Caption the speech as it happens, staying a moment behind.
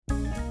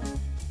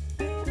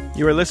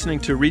You are listening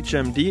to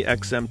ReachMD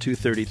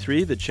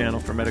XM233, the channel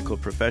for medical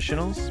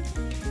professionals.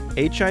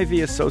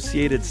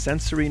 HIV-associated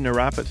sensory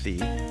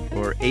neuropathy,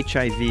 or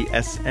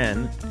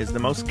HIV-SN, is the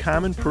most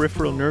common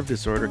peripheral nerve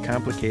disorder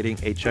complicating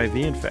HIV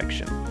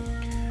infection.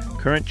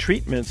 Current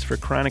treatments for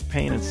chronic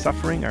pain and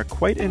suffering are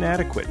quite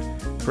inadequate.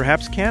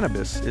 Perhaps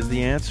cannabis is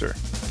the answer.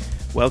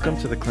 Welcome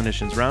to the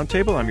Clinicians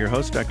Roundtable. I'm your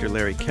host, Dr.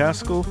 Larry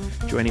Kaskel.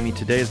 Joining me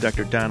today is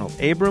Dr. Donald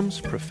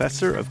Abrams,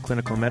 professor of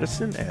clinical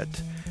medicine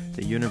at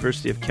the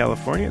University of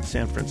California at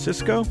San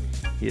Francisco.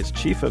 He is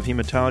chief of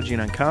hematology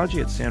and oncology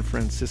at San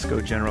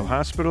Francisco General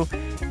Hospital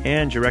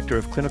and director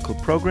of clinical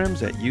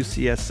programs at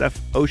UCSF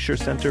Osher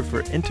Center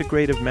for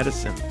Integrative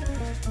Medicine.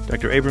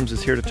 Dr. Abrams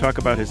is here to talk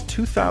about his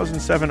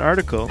 2007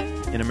 article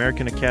in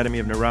American Academy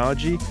of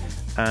Neurology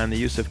on the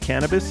use of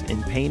cannabis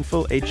in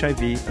painful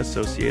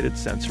HIV-associated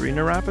sensory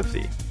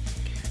neuropathy.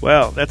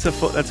 Well, that's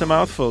a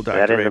mouthful,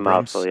 Dr. Abrams. That is a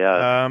mouthful,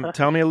 yeah.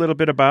 Tell me a little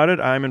bit about it.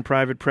 I'm in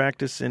private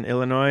practice in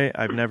Illinois.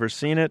 I've never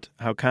seen it.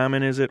 How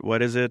common is it?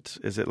 What is it?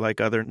 Is it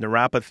like other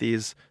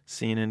neuropathies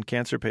seen in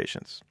cancer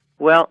patients?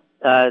 Well,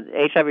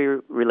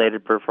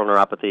 HIV-related peripheral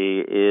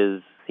neuropathy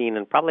is seen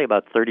in probably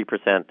about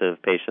 30%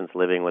 of patients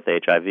living with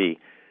HIV.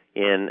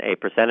 In a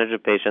percentage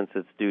of patients,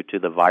 it's due to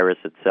the virus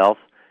itself,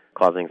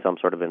 causing some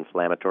sort of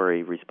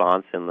inflammatory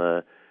response in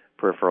the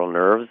peripheral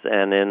nerves.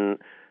 And in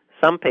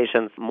some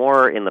patients,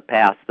 more in the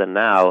past than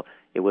now,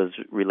 it was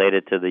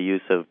related to the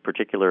use of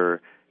particular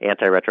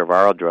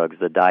antiretroviral drugs.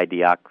 The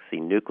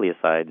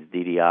dideoxynucleosides,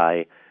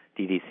 DDI,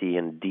 DDC,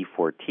 and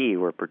D4T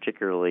were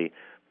particularly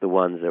the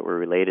ones that were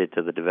related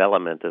to the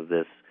development of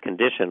this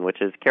condition,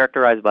 which is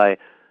characterized by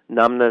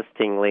numbness,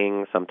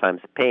 tingling, sometimes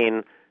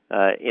pain,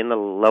 in the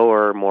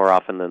lower more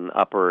often than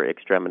upper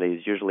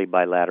extremities, usually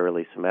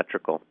bilaterally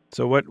symmetrical.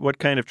 So what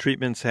kind of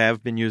treatments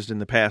have been used in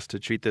the past to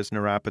treat this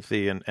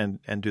neuropathy,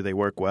 and do they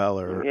work well?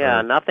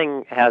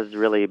 Nothing has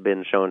really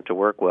been shown to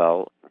work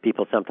well.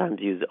 People sometimes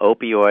use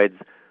opioids.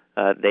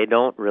 They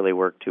don't really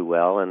work too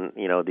well, and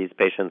these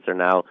patients are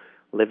now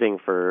living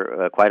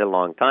for quite a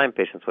long time,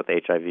 patients with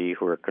HIV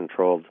who are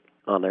controlled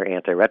on their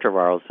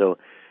antiretrovirals. So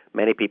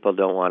many people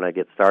don't want to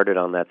get started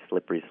on that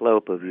slippery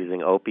slope of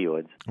using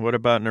opioids. What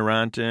about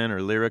Neurontin or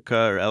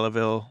Lyrica or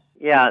Elavil?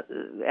 Yeah,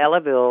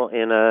 Elavil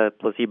in a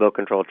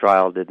placebo-controlled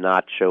trial did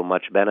not show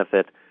much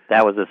benefit.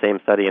 That was the same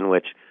study in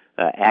which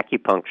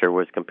acupuncture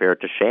was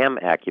compared to sham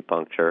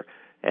acupuncture,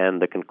 and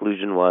the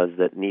conclusion was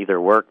that neither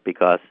worked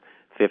because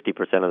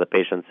 50% of the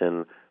patients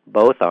in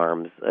both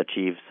arms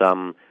achieved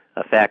some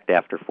effect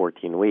after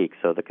 14 weeks.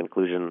 So the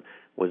conclusion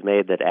was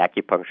made that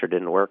acupuncture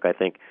didn't work. I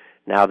think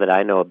now that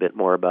I know a bit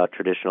more about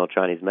traditional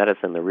Chinese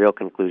medicine, the real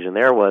conclusion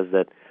there was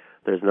that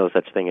there's no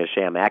such thing as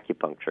sham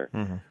acupuncture.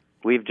 Mm-hmm.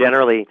 We've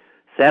generally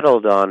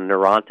settled on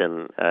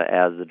Neurontin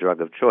as the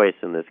drug of choice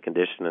in this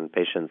condition, and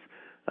patients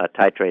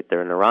titrate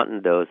their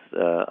Neurontin dose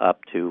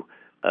up to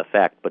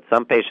effect. But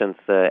some patients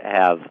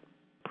have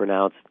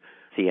pronounced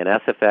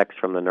CNS effects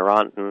from the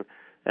Neurontin,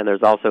 and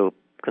there's also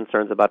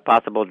concerns about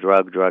possible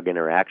drug-drug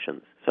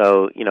interactions.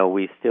 So,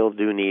 we still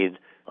do need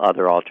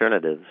other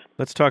alternatives.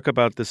 Let's talk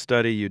about the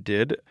study you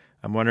did.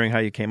 I'm wondering how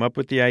you came up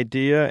with the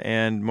idea,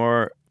 and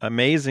more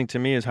amazing to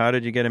me is how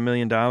did you get $1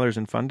 million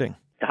in funding?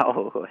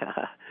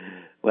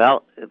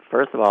 Well,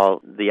 first of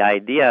all, the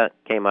idea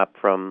came up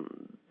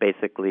from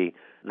basically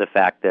the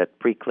fact that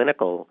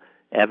preclinical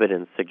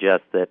evidence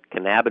suggests that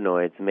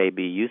cannabinoids may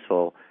be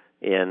useful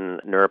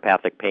in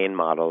neuropathic pain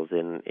models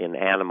in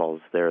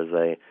animals. There's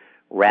a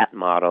rat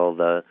model,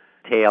 the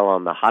tail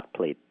on the hot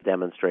plate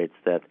demonstrates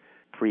that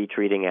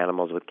pre-treating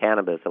animals with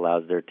cannabis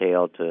allows their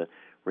tail to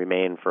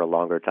remain for a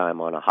longer time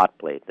on a hot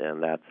plate,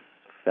 and that's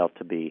felt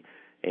to be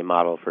a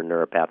model for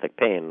neuropathic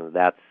pain.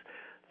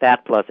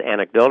 That plus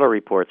anecdotal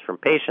reports from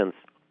patients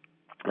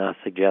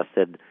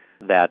suggested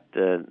that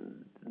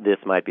this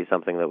might be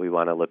something that we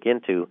want to look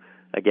into,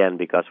 again,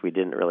 because we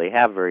didn't really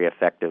have very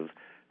effective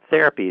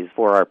therapies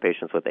for our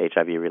patients with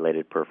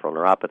HIV-related peripheral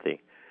neuropathy.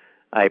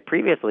 I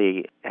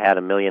previously had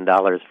 $1 million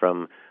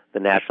from the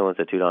National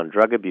Institute on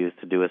Drug Abuse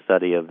to do a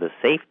study of the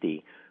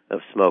safety of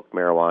smoked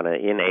marijuana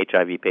in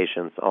HIV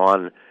patients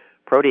on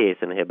protease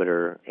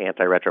inhibitor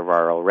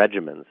antiretroviral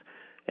regimens.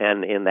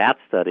 And in that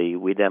study,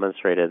 we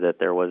demonstrated that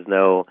there was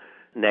no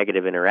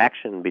negative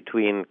interaction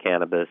between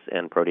cannabis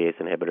and protease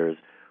inhibitors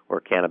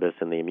or cannabis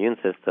in the immune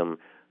system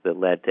that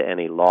led to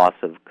any loss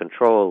of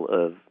control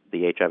of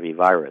the HIV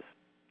virus.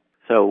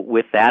 So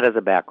with that as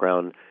a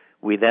background,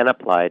 we then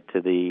applied to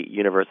the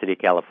University of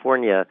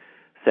California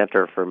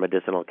Center for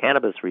Medicinal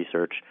Cannabis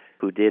Research,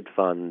 who did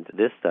fund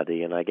this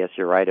study, and I guess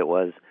you're right, it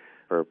was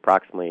for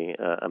approximately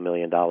 $1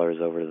 million over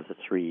the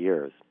 3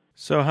 years.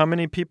 So how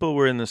many people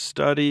were in the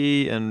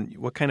study, and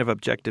what kind of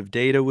objective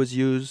data was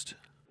used?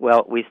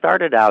 Well, we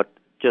started out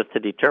just to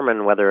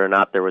determine whether or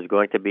not there was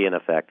going to be an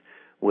effect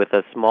with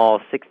a small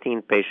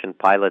 16-patient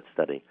pilot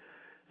study.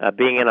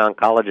 Being an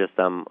oncologist,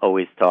 I'm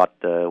always taught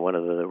one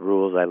of the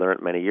rules I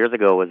learned many years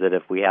ago was that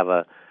if we have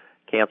a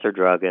cancer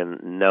drug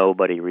and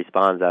nobody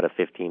responds out of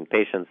 15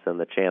 patients, then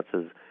the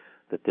chances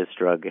that this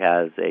drug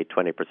has a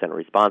 20%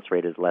 response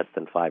rate is less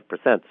than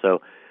 5%.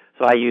 So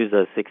So I use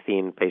a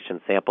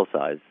 16-patient sample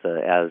size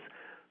as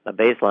a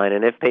baseline.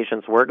 And if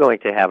patients were going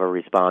to have a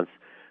response,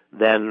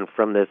 then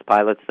from this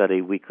pilot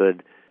study, we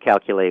could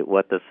calculate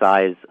what the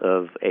size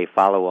of a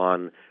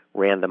follow-on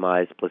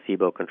randomized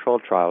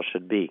placebo-controlled trial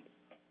should be.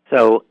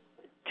 So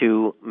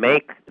to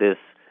make this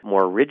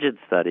more rigid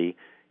study,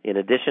 in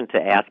addition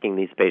to asking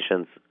these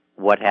patients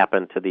what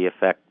happened to the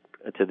effect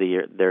to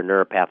their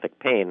neuropathic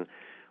pain,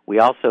 we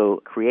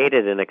also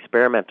created an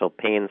experimental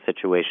pain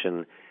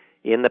situation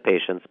in the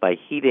patients by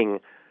heating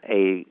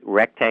a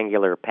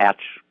rectangular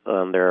patch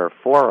on their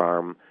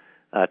forearm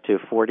to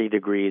 40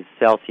 degrees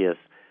Celsius,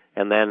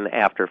 and then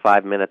after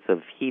 5 minutes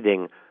of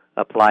heating,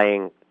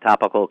 applying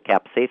topical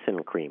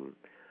capsaicin cream.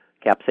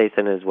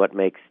 Capsaicin is what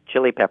makes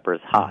chili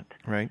peppers hot.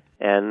 Right.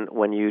 And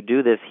when you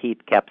do this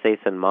heat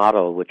capsaicin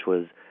model, which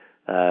was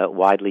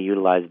widely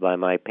utilized by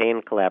my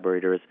pain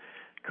collaborators,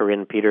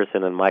 Corinne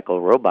Peterson and Michael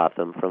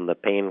Robotham from the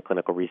Pain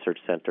Clinical Research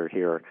Center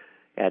here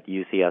at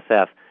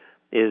UCSF,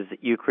 is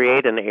you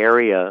create an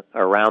area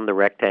around the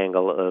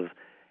rectangle of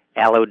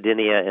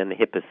allodynia and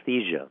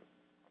hyposthesia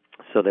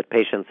so that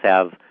patients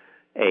have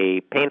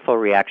a painful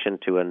reaction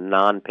to a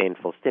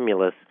non-painful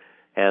stimulus,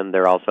 and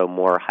they're also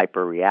more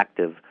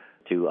hyperreactive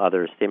to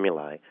other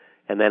stimuli.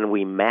 And then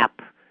we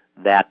map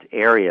that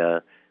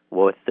area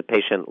with the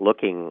patient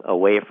looking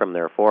away from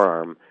their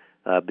forearm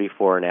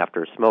before and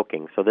after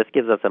smoking. So this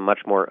gives us a much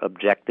more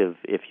objective,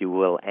 if you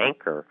will,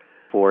 anchor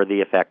for the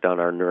effect on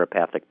our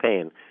neuropathic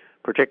pain,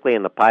 particularly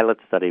in the pilot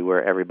study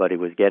where everybody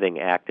was getting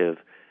active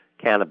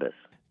cannabis.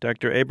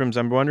 Dr. Abrams,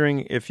 I'm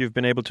wondering if you've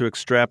been able to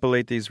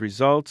extrapolate these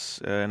results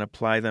and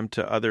apply them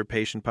to other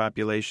patient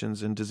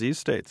populations and disease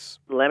states.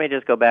 Let me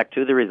just go back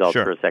to the results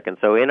Sure. for a second.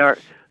 So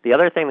the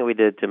other thing that we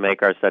did to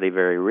make our study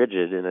very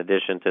rigid, in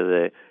addition to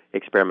the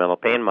experimental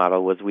pain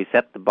model, was we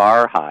set the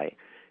bar high,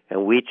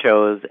 and we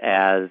chose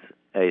as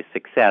a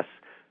success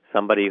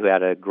somebody who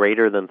had a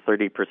greater than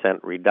 30%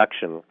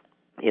 reduction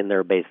in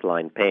their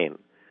baseline pain.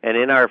 And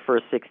in our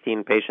first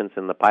 16 patients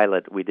in the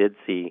pilot, we did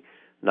see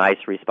nice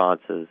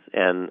responses,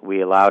 and we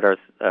allowed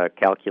our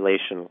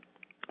calculation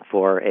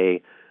for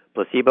a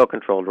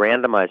placebo-controlled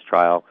randomized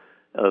trial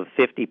of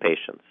 50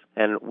 patients.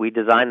 And we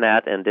designed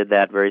that and did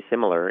that very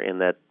similar in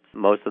that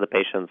most of the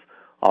patients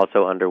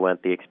also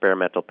underwent the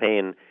experimental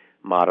pain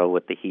model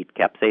with the heat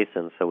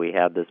capsaicin, so we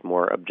had this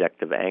more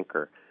objective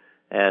anchor.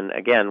 And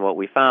again, what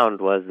we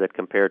found was that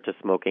compared to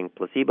smoking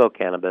placebo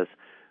cannabis,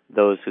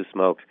 those who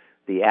smoked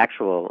the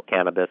actual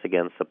cannabis,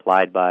 again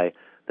supplied by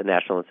the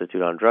National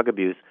Institute on Drug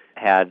Abuse,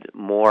 had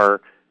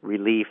more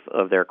relief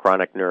of their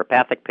chronic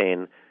neuropathic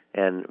pain,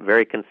 and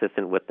very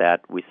consistent with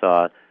that, we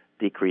saw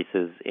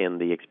decreases in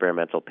the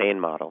experimental pain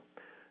model.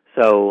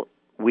 So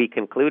we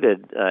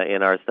concluded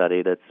in our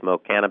study that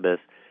smoked cannabis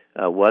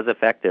was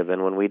effective,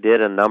 and when we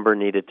did a number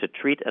needed to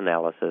treat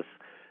analysis,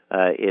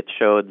 it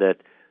showed that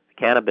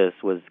cannabis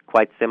was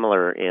quite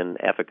similar in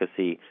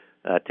efficacy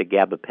to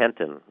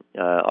gabapentin,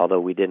 although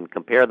we didn't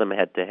compare them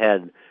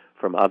head-to-head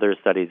from other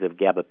studies of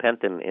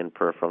gabapentin in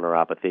peripheral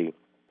neuropathy.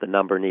 The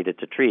number needed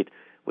to treat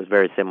was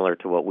very similar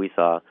to what we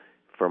saw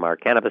from our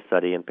cannabis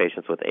study in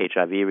patients with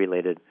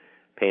HIV-related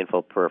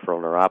painful peripheral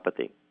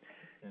neuropathy.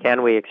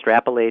 Can we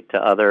extrapolate to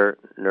other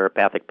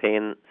neuropathic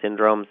pain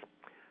syndromes?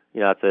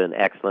 It's an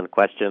excellent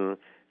question.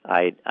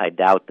 I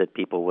doubt that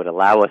people would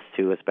allow us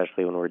to,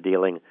 especially when we're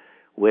dealing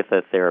with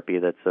a therapy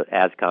that's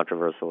as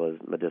controversial as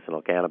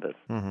medicinal cannabis.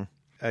 Mm-hmm.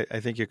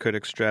 I think you could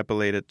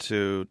extrapolate it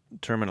to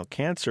terminal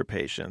cancer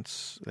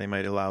patients. They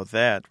might allow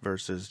that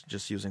versus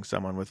just using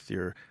someone with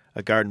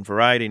a garden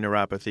variety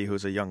neuropathy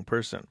who's a young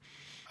person.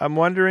 I'm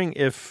wondering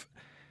if,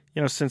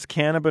 since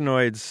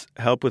cannabinoids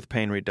help with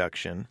pain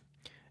reduction,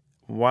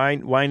 why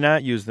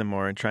not use them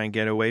more and try and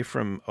get away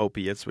from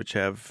opiates, which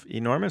have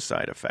enormous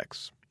side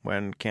effects,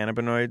 when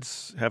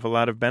cannabinoids have a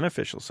lot of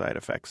beneficial side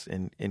effects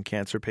in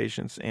cancer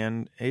patients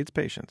and AIDS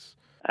patients?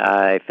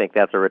 I think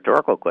that's a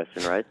rhetorical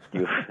question, right?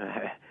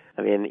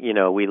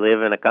 We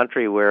live in a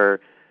country where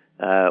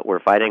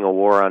we're fighting a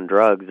war on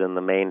drugs, and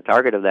the main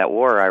target of that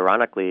war,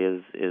 ironically,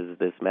 is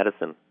this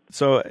medicine.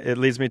 So it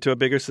leads me to a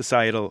bigger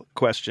societal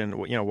question.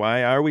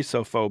 Why are we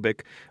so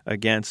phobic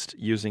against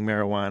using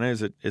marijuana?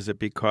 Is it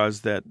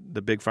because that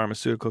the big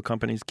pharmaceutical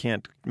companies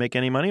can't make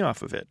any money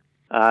off of it?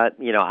 I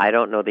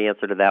don't know the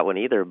answer to that one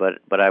either,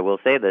 but I will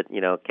say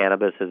that,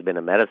 cannabis has been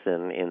a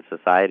medicine in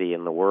society,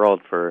 in the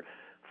world, for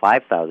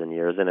 5,000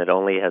 years, and it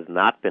only has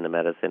not been a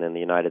medicine in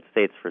the United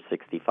States for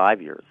 65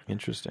 years.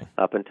 Interesting.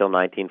 Up until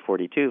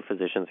 1942,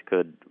 physicians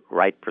could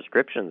write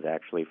prescriptions,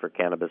 actually, for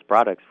cannabis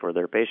products for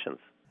their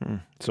patients.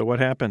 So what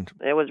happened?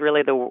 It was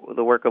really the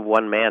work of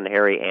one man,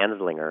 Harry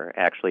Anslinger,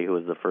 actually, who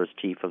was the first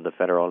chief of the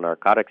Federal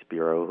Narcotics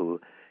Bureau,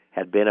 who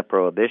had been a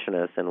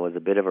prohibitionist and was a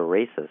bit of a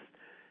racist,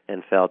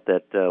 and felt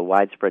that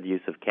widespread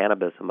use of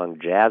cannabis among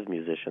jazz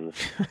musicians,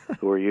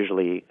 who were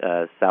usually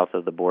south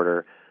of the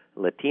border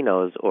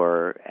Latinos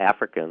or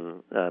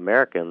African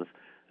Americans,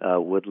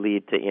 would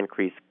lead to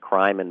increased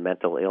crime and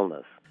mental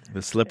illness.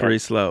 The slippery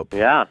slope.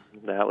 Yeah,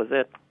 that was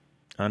it.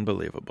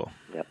 Unbelievable.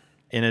 Yep.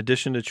 In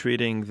addition to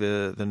treating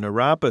the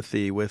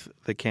neuropathy with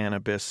the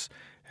cannabis,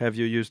 Have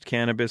you used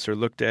cannabis or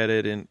looked at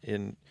it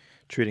in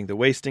treating the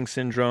wasting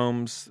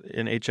syndromes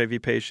in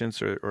HIV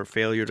patients or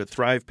failure to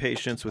thrive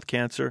patients with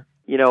cancer?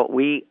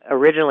 We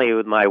originally,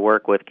 with my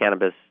work with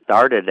cannabis,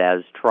 started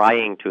as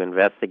trying to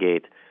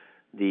investigate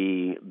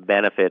the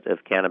benefit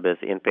of cannabis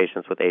in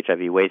patients with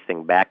HIV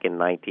wasting back in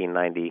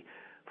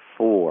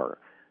 1994.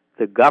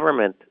 The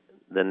government,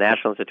 the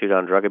National Institute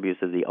on Drug Abuse,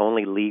 is the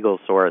only legal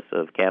source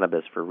of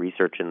cannabis for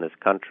research in this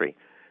country.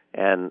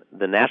 And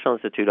the National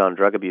Institute on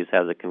Drug Abuse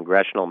has a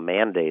congressional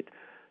mandate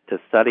to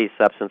study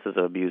substances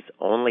of abuse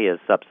only as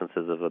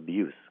substances of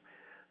abuse.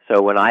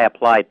 So when I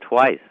applied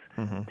twice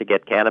to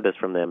get cannabis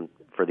from them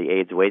for the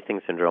AIDS wasting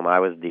syndrome,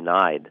 I was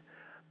denied,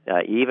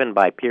 even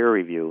by peer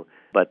review.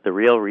 But the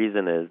real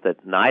reason is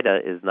that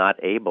NIDA is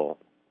not able,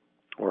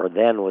 or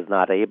then was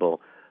not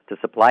able, to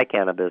supply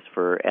cannabis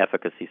for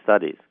efficacy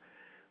studies.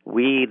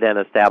 We then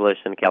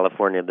established in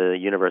California the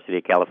University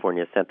of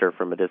California Center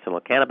for Medicinal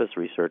Cannabis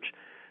Research,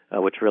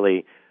 which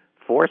really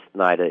forced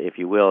NIDA, if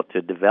you will,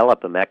 to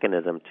develop a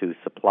mechanism to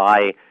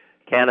supply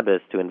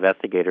cannabis to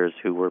investigators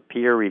who were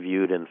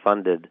peer-reviewed and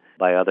funded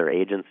by other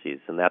agencies,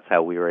 and that's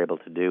how we were able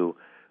to do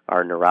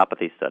our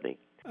neuropathy study.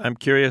 I'm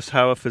curious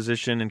how a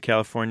physician in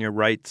California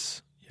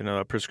writes,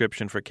 a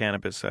prescription for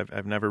cannabis.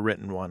 I've never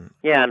written one.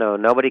 Yeah, no,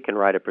 nobody can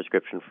write a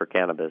prescription for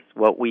cannabis.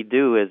 What we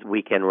do is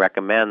we can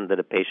recommend that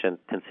a patient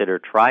consider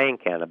trying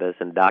cannabis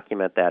and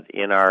document that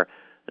in our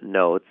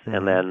notes,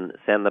 and then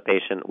send the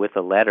patient with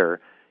a letter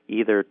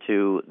either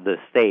to the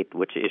state,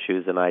 which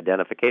issues an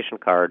identification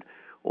card,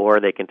 or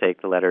they can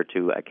take the letter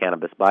to a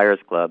Cannabis Buyers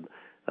Club,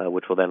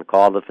 which will then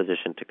call the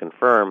physician to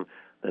confirm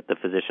that the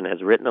physician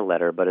has written a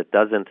letter, but it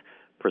doesn't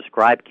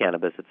prescribe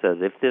cannabis. It says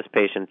if this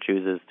patient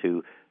chooses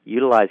to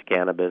utilize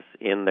cannabis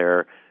in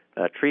their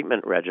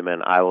treatment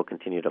regimen, I will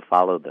continue to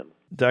follow them.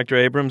 Dr.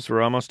 Abrams,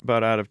 we're almost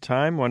about out of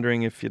time.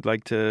 Wondering if you'd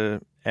like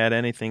to add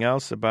anything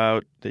else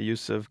about the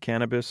use of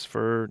cannabis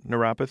for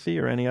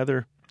neuropathy or any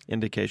other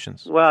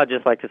indications? Well, I'd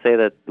just like to say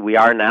that we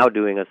are now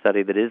doing a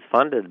study that is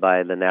funded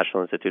by the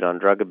National Institute on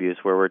Drug Abuse,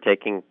 where we're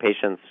taking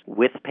patients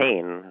with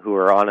pain who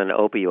are on an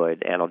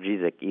opioid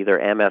analgesic, either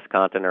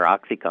MS-Contin or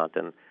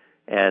OxyContin,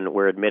 and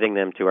we're admitting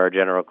them to our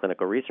General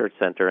Clinical Research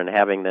Center and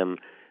having them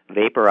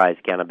vaporize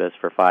cannabis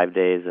for 5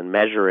 days and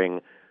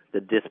measuring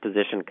the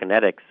disposition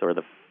kinetics, or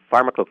the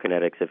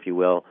pharmacokinetics, if you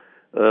will,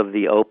 of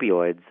the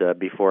opioids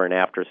before and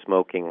after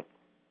smoking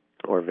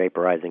or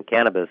vaporizing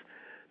cannabis.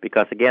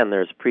 Because, again,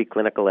 there's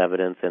preclinical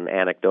evidence and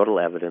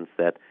anecdotal evidence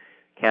that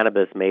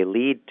cannabis may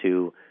lead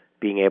to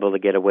being able to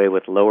get away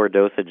with lower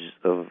dosages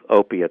of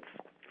opiates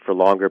for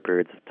longer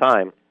periods of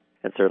time.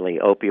 And certainly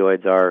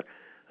opioids are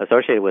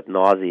associated with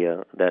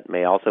nausea that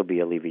may also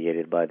be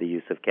alleviated by the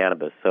use of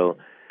cannabis. So,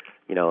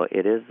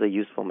 it is a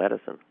useful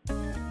medicine.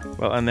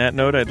 Well, on that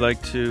note, I'd like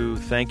to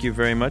thank you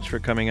very much for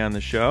coming on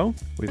the show.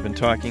 We've been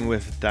talking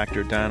with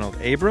Dr. Donald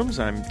Abrams.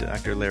 I'm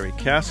Dr. Larry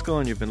Caskell,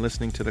 and you've been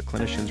listening to the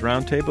Clinicians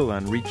Roundtable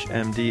on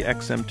ReachMD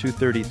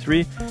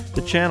XM233,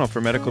 the channel for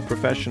medical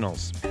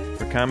professionals.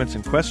 For comments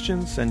and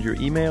questions, send your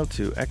email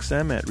to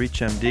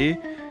xm@reachmd,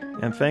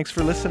 and thanks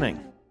for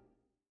listening.